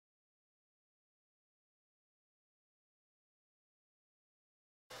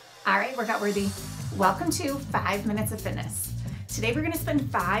All right, workout worthy. Welcome to 5 Minutes of Fitness. Today we're going to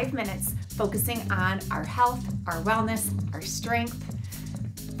spend 5 minutes focusing on our health, our wellness, our strength.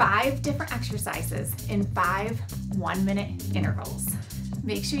 5 different exercises in 5 1-minute intervals.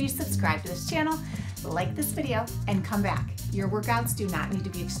 Make sure you subscribe to this channel, like this video, and come back. Your workouts do not need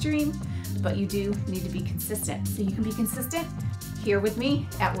to be extreme, but you do need to be consistent. So you can be consistent here with me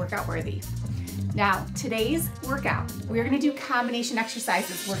at Workout Worthy. Now, today's workout, we're going to do combination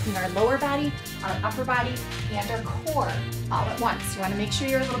exercises, working our lower body, our upper body, and our core all at once. You want to make sure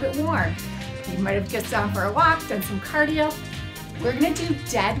you're a little bit warm. You might have just gone for a walk, done some cardio. We're going to do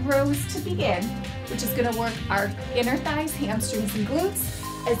dead rows to begin, which is going to work our inner thighs, hamstrings, and glutes,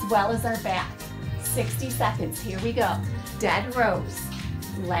 as well as our back. 60 seconds. Here we go. Dead rows.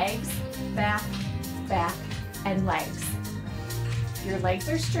 Legs, back, back, and legs. Your legs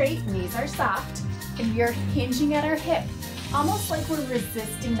are straight, knees are soft, and we are hinging at our hip, almost like we're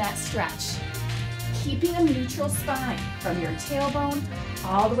resisting that stretch. Keeping a neutral spine from your tailbone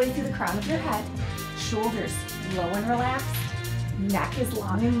all the way through the crown of your head, shoulders low and relaxed, neck is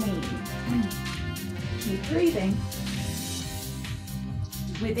long and lean. Keep breathing.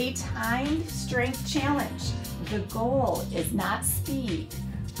 With a timed strength challenge, the goal is not speed.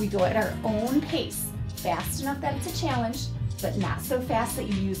 We go at our own pace, fast enough that it's a challenge, but not so fast that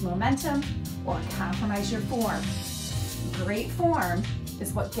you use momentum or compromise your form. Great form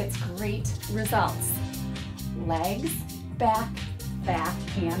is what gets great results. Legs, back, back,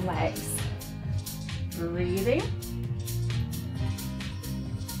 and legs. Breathing.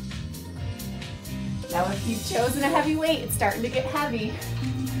 Now if you've chosen a heavy weight, it's starting to get heavy.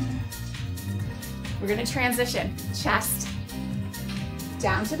 We're gonna transition. Chest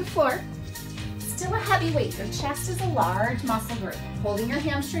down to the floor. Still a heavy weight. Your chest is a large muscle group. Holding your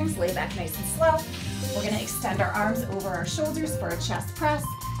hamstrings, lay back nice and slow. We're going to extend our arms over our shoulders for a chest press,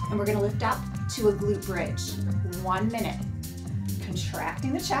 and we're going to lift up to a glute bridge. 1 minute.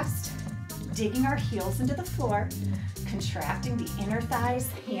 Contracting the chest, digging our heels into the floor, contracting the inner thighs,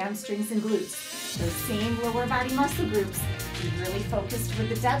 hamstrings, and glutes. Those same lower body muscle groups, we really focused with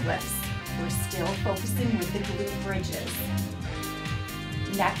the deadlifts. We're still focusing with the glute bridges.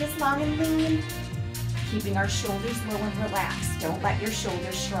 Neck is long and lean. Keeping our shoulders low and relaxed. Don't let your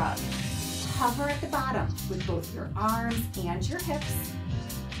shoulders shrug. Hover at the bottom with both your arms and your hips.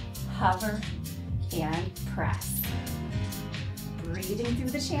 Hover and press. Breathing through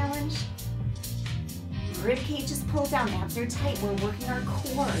the challenge. Rib cage is pulled down, abs are tight. We're working our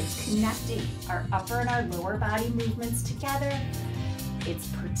core. It's connecting our upper and our lower body movements together. It's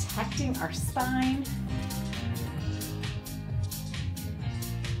protecting our spine.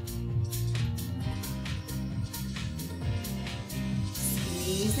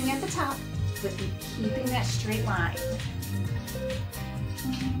 Squeezing at the top, but keeping that straight line.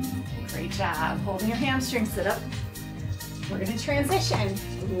 Great job. Holding your hamstrings, sit up. We're going to transition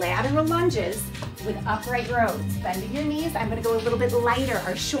lateral lunges with upright rows. Bending your knees. I'm going to go a little bit lighter.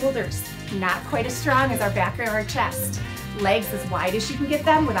 Our shoulders, not quite as strong as our back or our chest. Legs as wide as you can get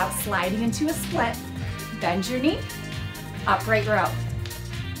them without sliding into a split. Bend your knee, upright row.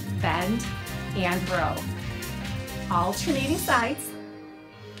 Bend and row. Alternating sides.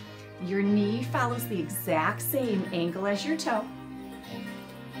 Your knee follows the exact same angle as your toe.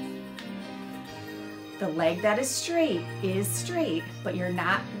 The leg that is straight, but you're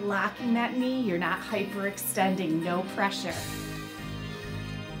not locking that knee, you're not hyperextending, no pressure.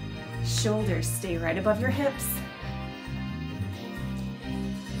 Shoulders stay right above your hips.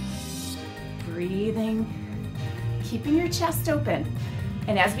 Breathing, keeping your chest open.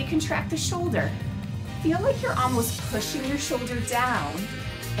 And as we contract the shoulder, feel like you're almost pushing your shoulder down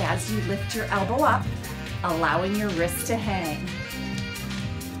as you lift your elbow up, allowing your wrist to hang.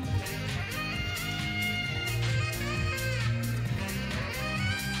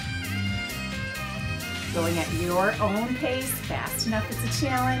 Going at your own pace, fast enough it's a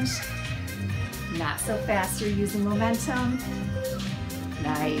challenge. Not so fast you're using momentum.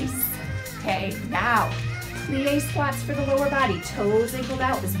 Nice. Okay, now plie squats for the lower body. Toes angled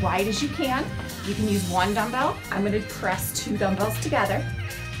out as wide as you can. You can use 1 dumbbell. I'm going to press 2 dumbbells together.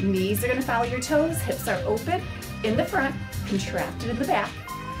 Knees are going to follow your toes, hips are open in the front, contracted in the back.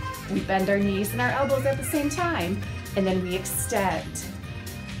 We bend our knees and our elbows at the same time, and then we extend.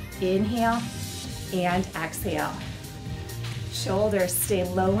 Inhale and exhale. Shoulders stay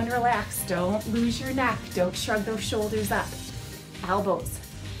low and relaxed. Don't lose your neck. Don't shrug those shoulders up. Elbows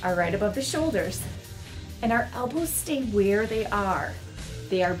are right above the shoulders, and our elbows stay where they are.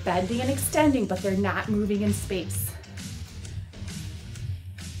 They are bending and extending, but they're not moving in space.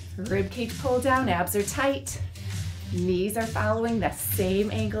 Rib cage pull down, abs are tight. Knees are following the same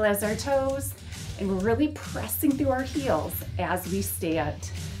angle as our toes, and we're really pressing through our heels as we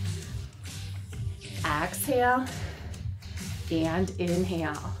stand. Exhale and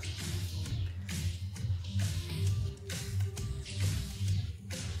inhale.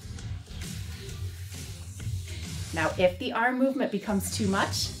 Now, if the arm movement becomes too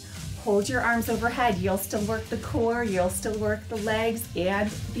much, hold your arms overhead. You'll still work the core, you'll still work the legs and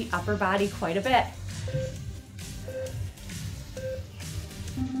the upper body quite a bit.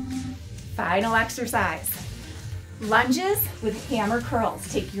 Final exercise. Lunges with hammer curls.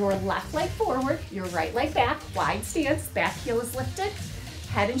 Take your left leg forward, your right leg back, wide stance, back heel is lifted,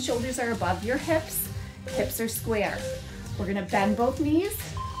 head and shoulders are above your hips, hips are square. We're gonna bend both knees,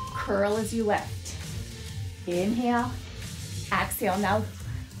 curl as you lift. Inhale, exhale. Now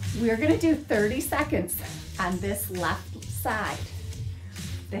we're gonna do 30 seconds on this left side.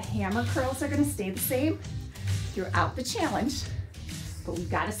 The hammer curls are gonna stay the same throughout the challenge, but we've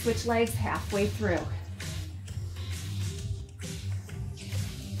gotta switch legs halfway through.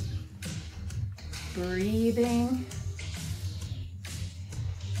 Breathing.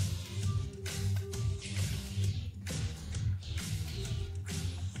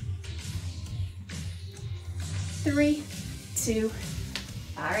 Three, two.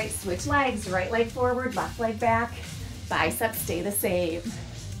 All right, switch legs. Right leg forward, left leg back. Biceps stay the same.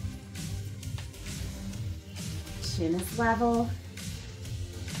 Chin is level.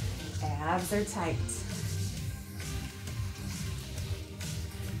 Abs are tight.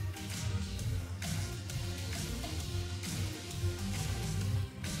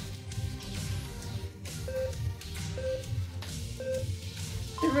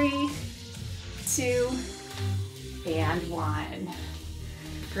 Three, two, and one.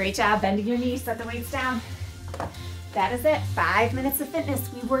 Great job bending your knees, set the weights down. That is it, 5 minutes of fitness.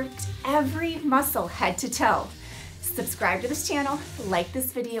 We worked every muscle head to toe. Subscribe to this channel, like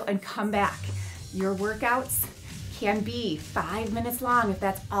this video, and come back. Your workouts can be 5 minutes long. If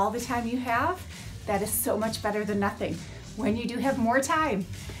that's all the time you have, that is so much better than nothing. When you do have more time,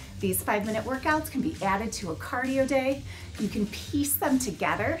 these 5-minute workouts can be added to a cardio day. You can piece them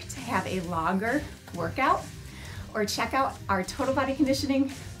together to have a longer workout, or check out our total body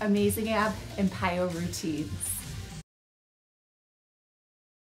conditioning, amazing ab, and PIO routines.